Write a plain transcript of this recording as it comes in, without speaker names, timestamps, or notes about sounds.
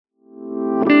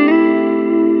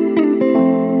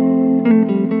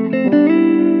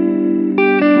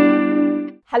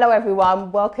Hello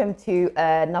everyone, welcome to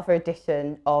another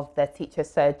edition of the Teacher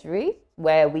Surgery,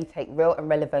 where we take real and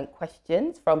relevant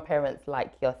questions from parents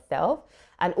like yourself.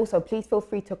 And also please feel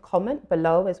free to comment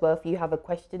below as well if you have a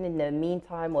question in the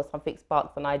meantime or something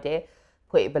sparks an idea,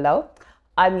 put it below.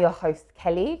 I'm your host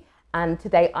Kelly, and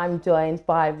today I'm joined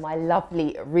by my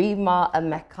lovely Rima,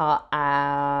 Emeka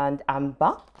and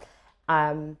Amber.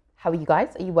 How are you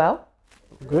guys? Are you well?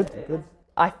 Good.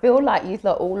 I feel like you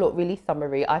all look really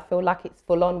summery. I feel like it's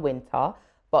full on winter,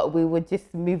 but we would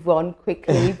just move on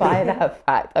quickly by that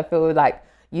fact. I feel like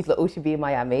you all should be in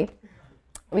Miami.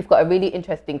 We've got a really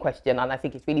interesting question, and I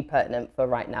think it's really pertinent for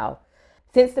right now.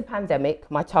 Since the pandemic,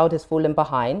 my child has fallen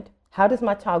behind. How does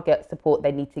my child get support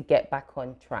they need to get back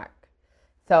on track?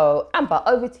 So, Amber,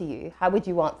 over to you. How would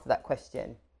you answer that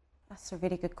question? That's a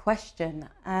really good question.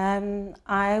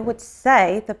 I would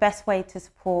say the best way to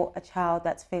support a child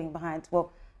that's feeling behind,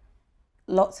 well,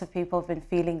 lots of people have been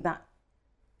feeling that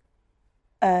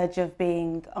urge of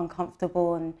being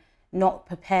uncomfortable and not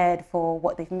prepared for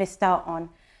what they've missed out on.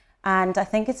 And I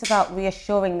think it's about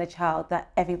reassuring the child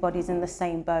that everybody's in the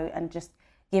same boat and just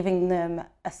giving them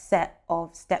a set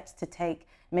of steps to take,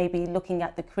 maybe looking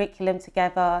at the curriculum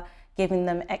together, giving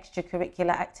them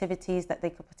extracurricular activities that they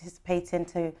could participate in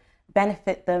to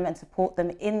benefit them and support them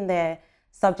in their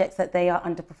subjects that they are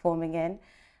underperforming in.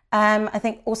 I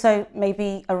think also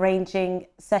maybe arranging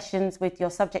sessions with your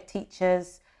subject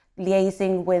teachers,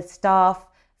 liaising with staff,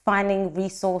 finding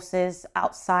resources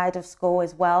outside of school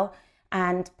as well,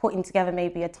 and putting together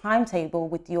maybe a timetable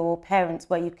with your parents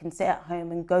where you can sit at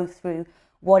home and go through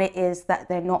what it is that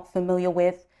they're not familiar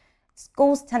with.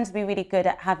 Schools tend to be really good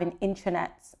at having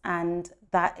intranets, and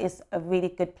that is a really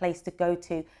good place to go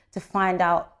to find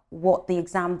out what the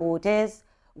exam board is,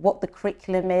 what the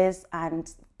curriculum is,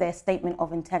 and their statement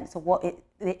of intent, so what it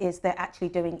is they're actually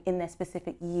doing in their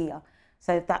specific year.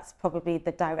 So that's probably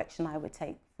the direction I would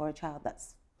take for a child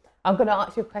that's... I'm going to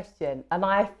ask you a question, and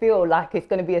I feel like it's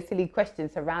going to be a silly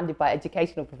question surrounded by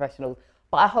educational professionals,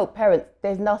 but I hope parents,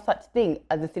 there's no such thing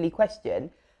as a silly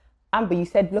question. Amber, you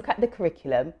said look at the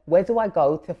curriculum. Where do I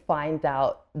go to find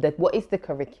out what is the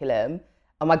curriculum?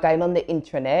 Am I going on the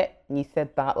intranet? And you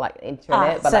said that like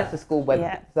intranet, but that's the school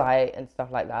website and stuff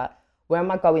like that. Where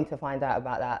am I going to find out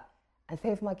about that? And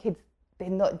say for my kids, they're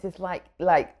not just like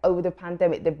over the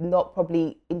pandemic, they've not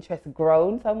probably interest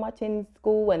grown so much in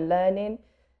school and learning.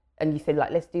 And you said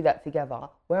like, let's do that together.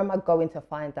 Where am I going to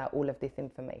find out all of this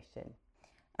information?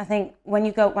 I think when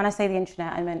I say the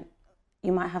internet, I meant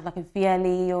you might have like a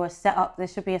VLE or a setup. There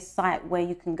should be a site where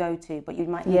you can go to, but you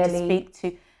might need to speak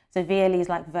to... So VLE is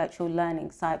like virtual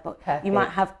learning site, but Perfect. You might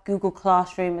have Google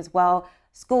Classroom as well.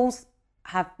 Schools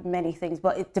have many things,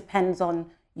 but it depends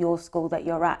on your school that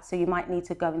you're at. So you might need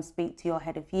to go and speak to your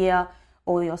head of year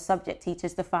or your subject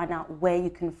teachers to find out where you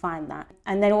can find that.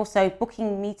 And then also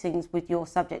booking meetings with your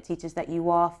subject teachers that you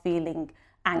are feeling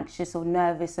anxious or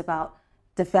nervous about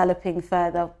developing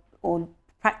further or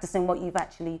practicing what you've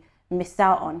actually missed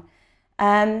out on.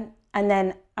 And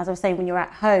then, as I was saying, when you're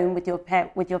at home with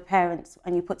your parents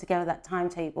and you put together that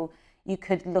timetable, you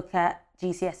could look at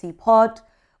GCSE Pod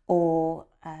or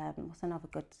what's another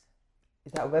good?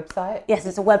 Is that a website? Yes,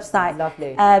 it's a website.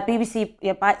 Lovely.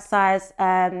 BBC Bite Size,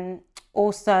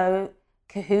 also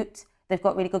Kahoot. They've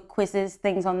got really good quizzes,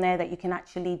 things on there that you can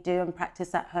actually do and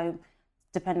practice at home,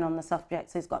 depending on the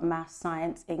subject. So it's got maths,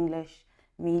 science, English,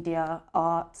 media,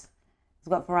 art. It's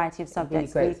got a variety of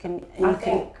subjects. Really Sorry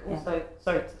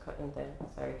to cut in there.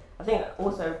 Sorry. I think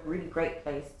also a really great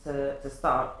place to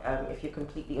start if you're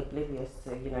completely oblivious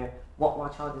to what my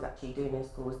child is actually doing in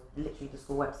school is literally the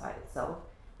school website itself.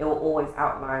 It will always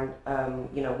outline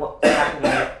what's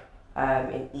happening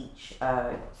in each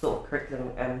sort of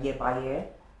curriculum year by year.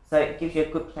 So it gives you a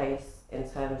good place in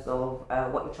terms of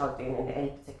what your child's doing in any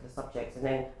particular subject, and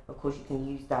then of course you can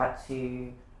use that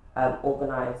to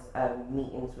organise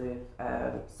meetings with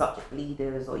subject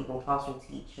leaders or even classroom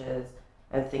teachers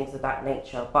and things of that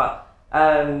nature. But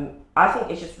I think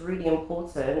it's just really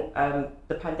important.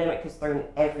 The pandemic has thrown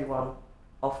everyone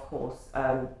off course.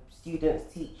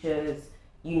 Students, teachers,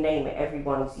 you name it,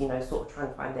 everyone's sort of trying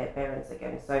to find their bearings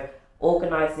again. So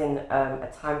organising a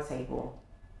timetable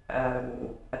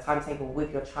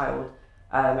with your child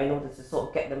in order to sort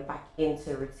of get them back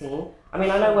into routine. I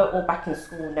mean, I know we're all back in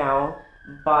school now,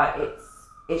 but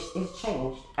it's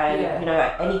changed, and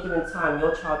at any given time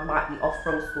your child might be off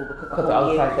from school because the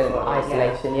whole year is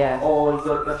isolation, or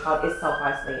your child is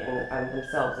self-isolating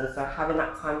themselves, and so having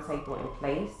that timetable in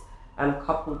place,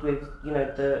 coupled with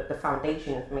the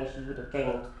foundation information you would have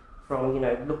gained from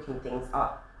looking things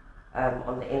up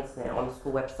on the internet, on the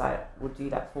school website, will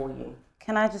do that for you.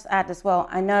 Can I just add as well?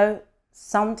 I know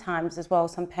sometimes as well,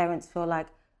 some parents feel like,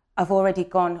 I've already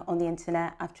gone on the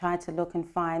internet, I've tried to look and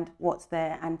find what's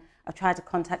there, and I've tried to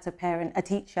contact a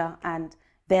teacher, and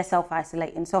they're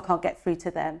self-isolating, so I can't get through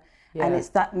to them. Yeah. And it's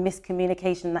that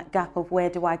miscommunication, that gap of where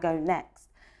do I go next?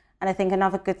 And I think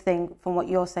another good thing from what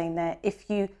you're saying there, if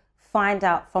you find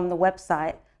out from the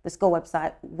website, the school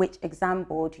website, which exam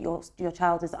board your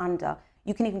child is under,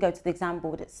 you can even go to the exam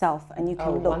board itself and you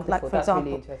can look, wonderful. like, for That's example.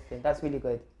 Really interesting. That's really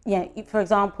good. Yeah, for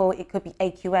example, it could be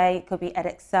AQA, it could be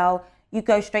EdExcel. You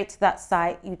go straight to that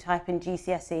site, you type in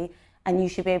GCSE, and you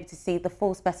should be able to see the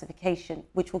full specification,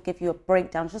 which will give you a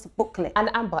breakdown, just a booklet.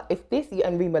 And Amber,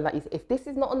 and Rima, like you said, if this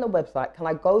is not on the website, can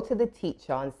I go to the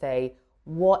teacher and say,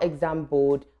 what exam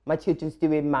board my children's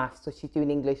doing maths, or she's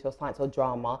doing English or science or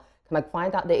drama? Can I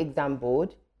find out the exam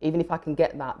board? Even if I can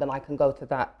get that, then I can go to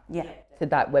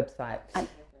that website. And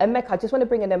Emeka, I just want to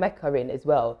bring in Emeka in as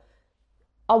well.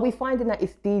 Are we finding that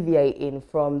it's deviating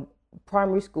from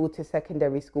primary school to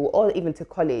secondary school, or even to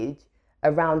college,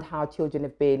 around how children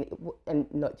have been, and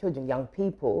not children, young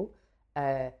people,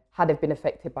 how they've been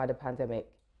affected by the pandemic?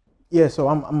 Yeah, so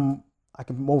I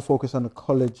can more focus on the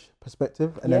college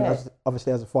perspective, and then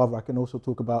obviously as a father, I can also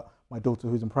talk about my daughter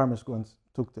who's in primary school and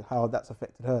talk to how that's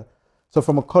affected her. So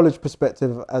from a college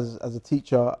perspective, as a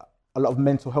teacher, a lot of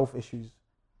mental health issues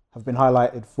have been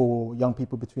highlighted for young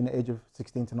people between the age of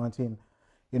 16 to 19.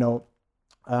 You know,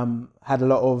 had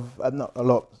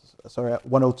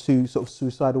 102 sort of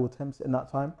suicidal attempts in that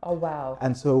time. Oh, wow.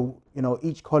 And so, you know,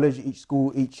 each college, each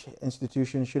school, each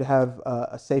institution should have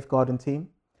a safeguarding team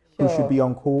who should be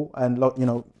on call. And, you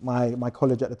know, my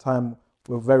college at the time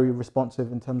were very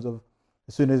responsive in terms of,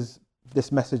 as soon as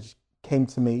this message came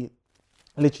to me,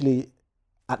 literally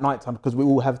at night time, because we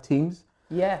all have teams.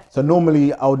 Yeah. So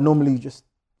I would just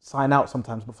sign out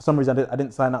sometimes, but for some reason I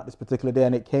didn't sign out this particular day,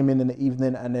 and it came in the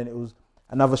evening, and then it was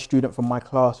another student from my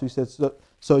class who said,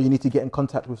 so you need to get in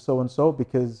contact with so and so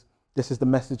because this is the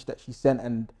message that she sent,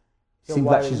 and it seems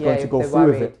like she's going to go through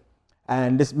with it.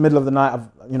 And this middle of the night,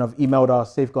 I've emailed our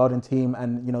safeguarding team,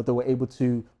 and they were able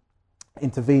to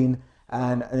intervene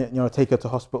and take her to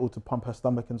hospital to pump her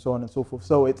stomach and so on and so forth.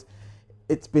 So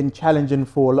it's been challenging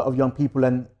for a lot of young people,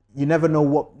 and you never know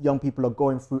what young people are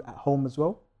going through at home as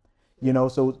well.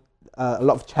 So a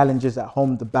lot of challenges at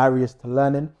home, the barriers to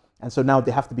learning. And so now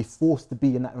they have to be forced to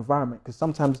be in that environment, because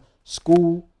sometimes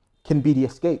school can be the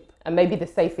escape. And maybe the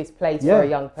safest place for a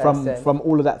young person. From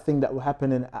all of that thing that were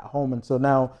happening at home. And so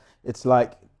now it's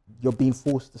like you're being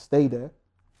forced to stay there.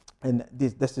 And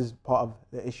this is part of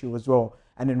the issue as well.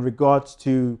 And in regards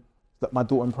to my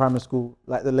daughter in primary school,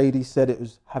 like the lady said, it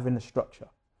was having a structure.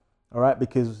 All right,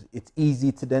 because it's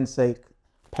easy to then say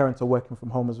parents are working from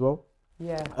home as well.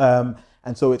 Yeah.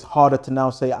 And so it's harder to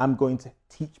now say I'm going to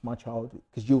teach my child,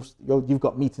 because you've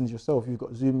got meetings yourself, you've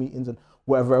got Zoom meetings and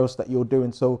whatever else that you're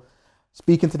doing. So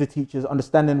speaking to the teachers,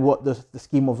 understanding what the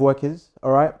scheme of work is,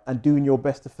 all right, and doing your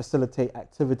best to facilitate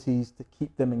activities to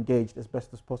keep them engaged as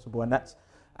best as possible.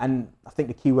 And I think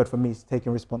the key word for me is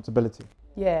taking responsibility.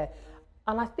 Yeah,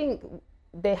 and I think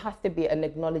there has to be an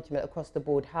acknowledgement across the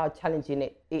board how challenging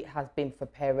it has been for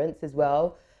parents as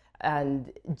well.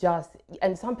 And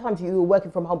sometimes you're working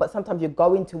from home, but sometimes you're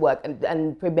going to work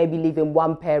and maybe leaving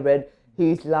one parent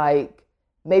who's like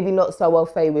maybe not so well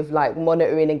famed with like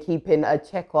monitoring and keeping a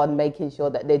check on, making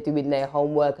sure that they're doing their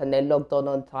homework and they're logged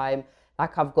on time.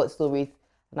 Like I've got stories,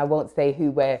 and I won't say who,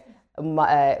 where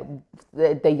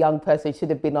the young person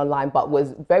should have been online but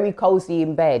was very cozy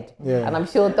in bed. Yeah. And I'm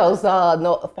sure those are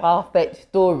not far-fetched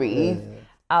stories. Yeah.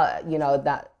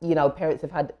 That parents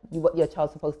have had your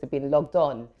child's supposed to be logged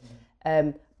on.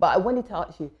 But I wanted to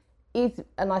ask you,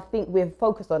 and I think we're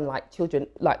focused on like children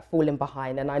like falling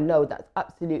behind, and I know that's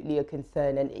absolutely a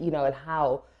concern, and and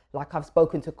how like I've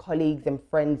spoken to colleagues and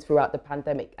friends throughout the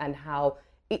pandemic, and how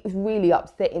it's really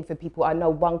upsetting for people. I know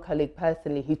one colleague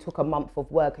personally who took a month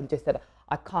of work and just said,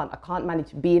 I can't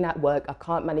manage being at work, I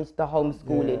can't manage the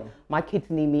homeschooling. Yeah. My kids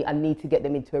need me, I need to get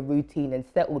them into a routine and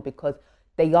settled, because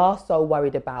they are so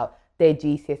worried about their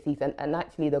GCSEs. And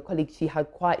actually the colleague, she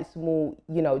had quite small,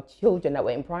 children that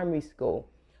were in primary school.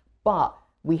 But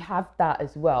we have that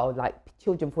as well, like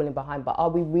children falling behind, but are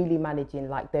we really managing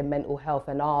like their mental health,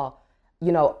 and are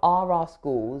our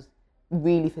schools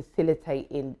really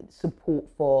facilitating support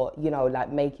for,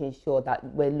 like making sure that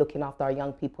we're looking after our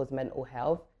young people's mental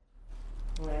health?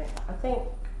 Right.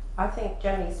 I think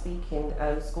generally speaking,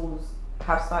 schools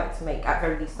have started to make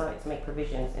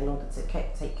provisions in order to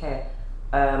take care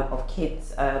of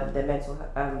kids, their mental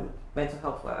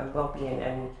health and well-being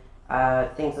and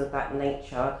things of that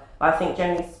nature. But I think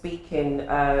generally speaking,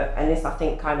 and this I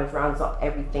think kind of rounds up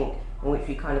everything in which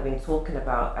we kind of been talking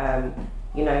about,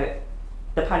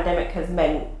 the pandemic has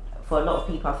meant for a lot of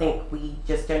people, I think we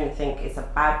just generally think it's a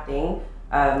bad thing,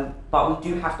 but we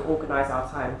do have to organise our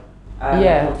time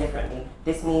more differently.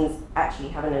 This means actually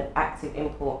having an active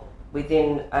input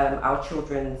within our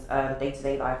children's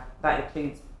day-to-day life. That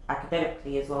includes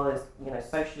academically as well as, you know,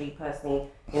 socially, personally,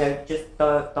 you know, just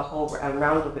the whole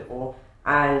round of it all.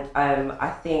 And I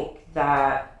think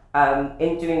that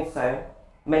in doing so,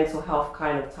 mental health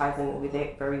kind of ties in with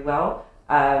it very well.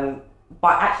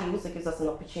 But actually also gives us an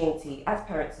opportunity as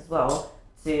parents as well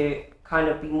to kind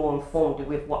of be more informed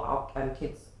with what our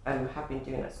kids have been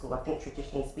doing at school. I think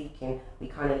traditionally speaking, we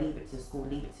kind of leave it to school,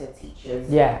 leave it to teachers.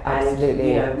 Yeah, and,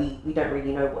 absolutely. You know, we don't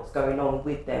really know what's going on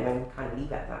with them and kind of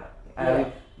leave it at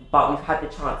that. But we've had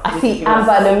the chance. I see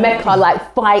Amber and Emeka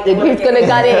like fighting. Who's going to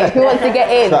get in? Who wants to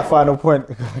get in? That final point.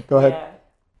 Go ahead. Yeah.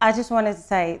 I just wanted to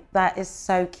say that is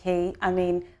so key. I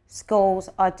mean, schools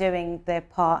are doing their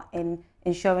part in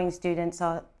ensuring students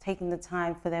are taking the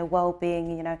time for their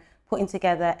well-being, you know, putting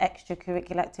together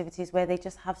extracurricular activities where they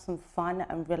just have some fun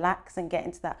and relax and get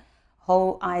into that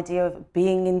whole idea of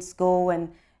being in school and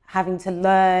having to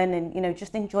learn and, you know,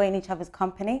 just enjoying each other's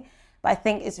company. But I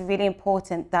think it's really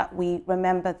important that we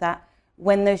remember that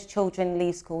when those children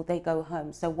leave school, they go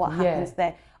home. So what happens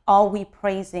there? Are we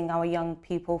praising our young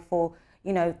people for,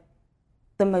 you know,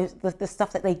 the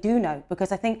stuff that they do know?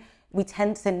 Because I think we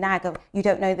tend to nag of, you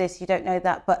don't know this, you don't know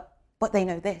that, but they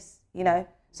know this, you know?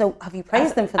 So have you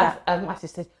praised them for that? As my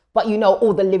sister, but you know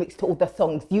all the lyrics to all the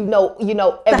songs. You know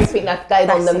everything that's going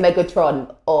on the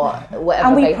Megatron or whatever.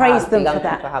 And we they praise have, them the for young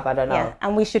that. people have, I don't know. Yeah,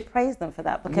 and we should praise them for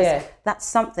that because that's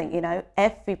something, you know,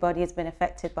 everybody has been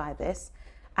affected by this,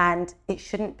 and it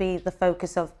shouldn't be the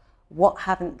focus of what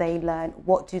haven't they learned,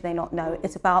 what do they not know.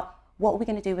 It's about what are we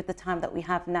going to do with the time that we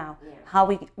have now? Yeah. How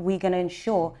are we going to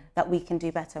ensure that we can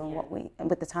do better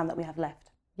with the time that we have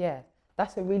left? Yeah,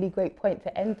 that's a really great point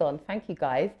to end on. Thank you,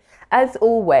 guys. As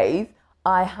always,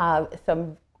 I have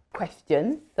some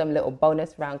questions, some little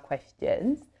bonus round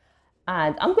questions.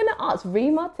 And I'm going to ask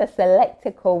Rima to select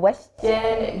a question.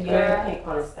 Pink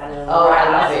one is standing. Oh, I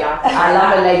love it. I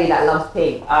love a lady that loves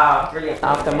pink. Brilliant.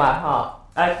 After my heart.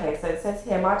 Okay, so it says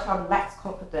here, my child lacks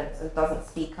confidence and doesn't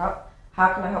speak up.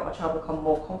 How can I help my child become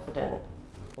more confident?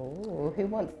 Oh, who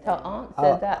wants to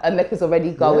answer that? Emeka's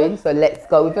already going, so let's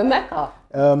go with Emeka.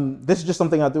 This is just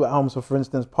something I do at home. So, for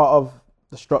instance, part of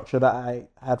the structure that I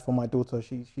had for my daughter,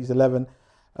 she's 11,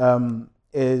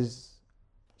 is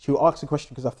she would ask a question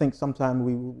because I think sometime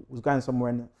we was going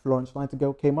somewhere and Florence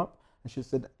Nightingale came up and she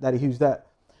said, "Daddy, who's that?"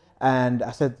 And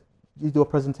I said, "You do a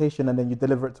presentation and then you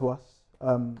deliver it to us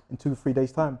in 2-3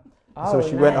 days time." So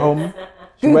she went home.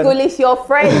 Google is your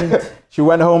friend. She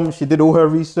went home, she did all her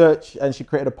research and she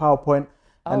created a PowerPoint.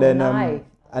 And then, nice.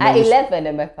 And at then 11,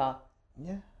 Emeka?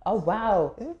 Yeah. Oh,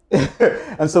 wow.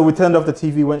 And so we turned off the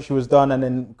TV when she was done and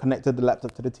then connected the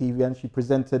laptop to the TV and she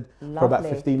presented for about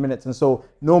 15 minutes. And so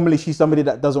normally she's somebody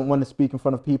that doesn't want to speak in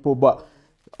front of people, but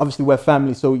obviously we're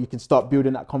family, so you can start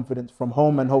building that confidence from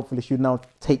home and hopefully she'll now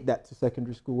take that to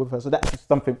secondary school with her. So that's just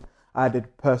something I did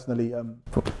personally,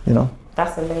 you know.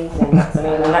 That's amazing. That's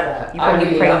amazing. You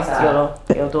probably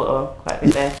praised your daughter quite a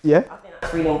bit there. Yeah. I think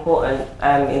that's really important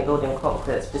in building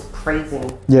confidence. Just praising.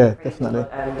 Definitely.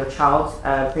 Your child,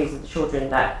 praising the children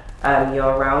that you're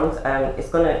around. It's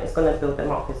gonna build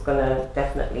them up. It's gonna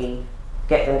definitely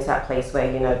get them to that place where,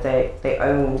 you know, they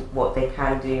own what they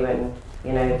can do and,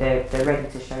 you know, they're ready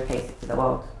to showcase it to the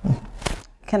world.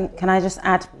 Can I just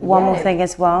add one more thing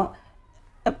as well?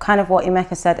 Kind of what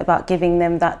Emeka said about giving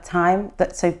them that time,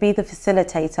 so be the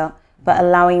facilitator, but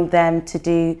allowing them to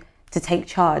take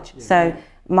charge. Yeah. So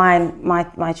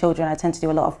my children, I tend to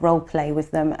do a lot of role play with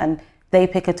them, and they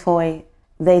pick a toy,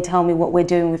 they tell me what we're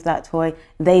doing with that toy,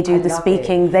 they do the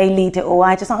speaking, they lead it all.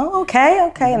 I just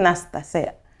okay, and that's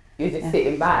it. You're just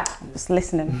sitting back, just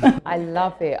listening. I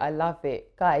love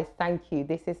it, guys. Thank you.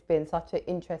 This has been such an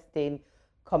interesting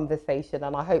conversation,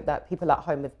 and I hope that people at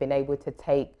home have been able to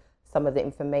take some of the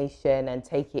information and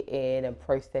take it in and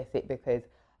process it, because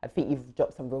I think you've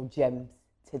dropped some real gems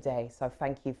today. So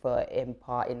thank you for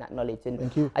imparting that knowledge. And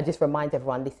thank you. I just remind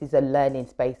everyone, this is a learning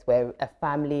space where a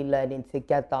family learning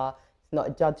together. It's not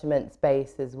a judgment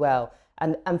space as well.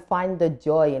 And find the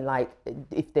joy in, like,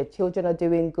 if their children are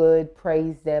doing good,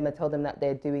 praise them and tell them that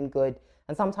they're doing good.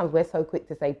 And sometimes we're so quick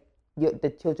to say the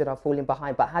children are falling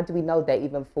behind, but how do we know they're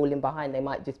even falling behind? They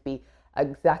might just be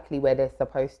exactly where they're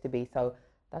supposed to be. So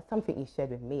that's something you shared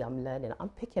with me. I'm learning. I'm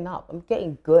picking up. I'm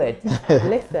getting good.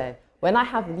 Listen, when I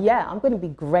have, I'm going to be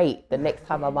great the next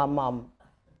time I'm my mum.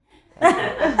 But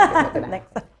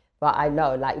I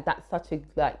know, like, that's such a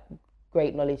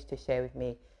great knowledge to share with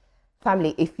me.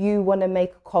 Family, if you want to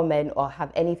make a comment or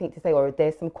have anything to say, or if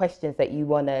there's some questions that you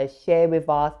want to share with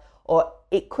us, or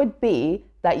it could be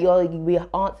that we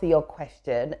answer your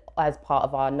question as part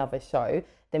of our another show,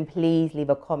 then please leave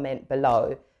a comment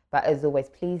below. But as always,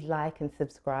 please like and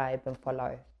subscribe and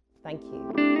follow. Thank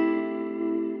you.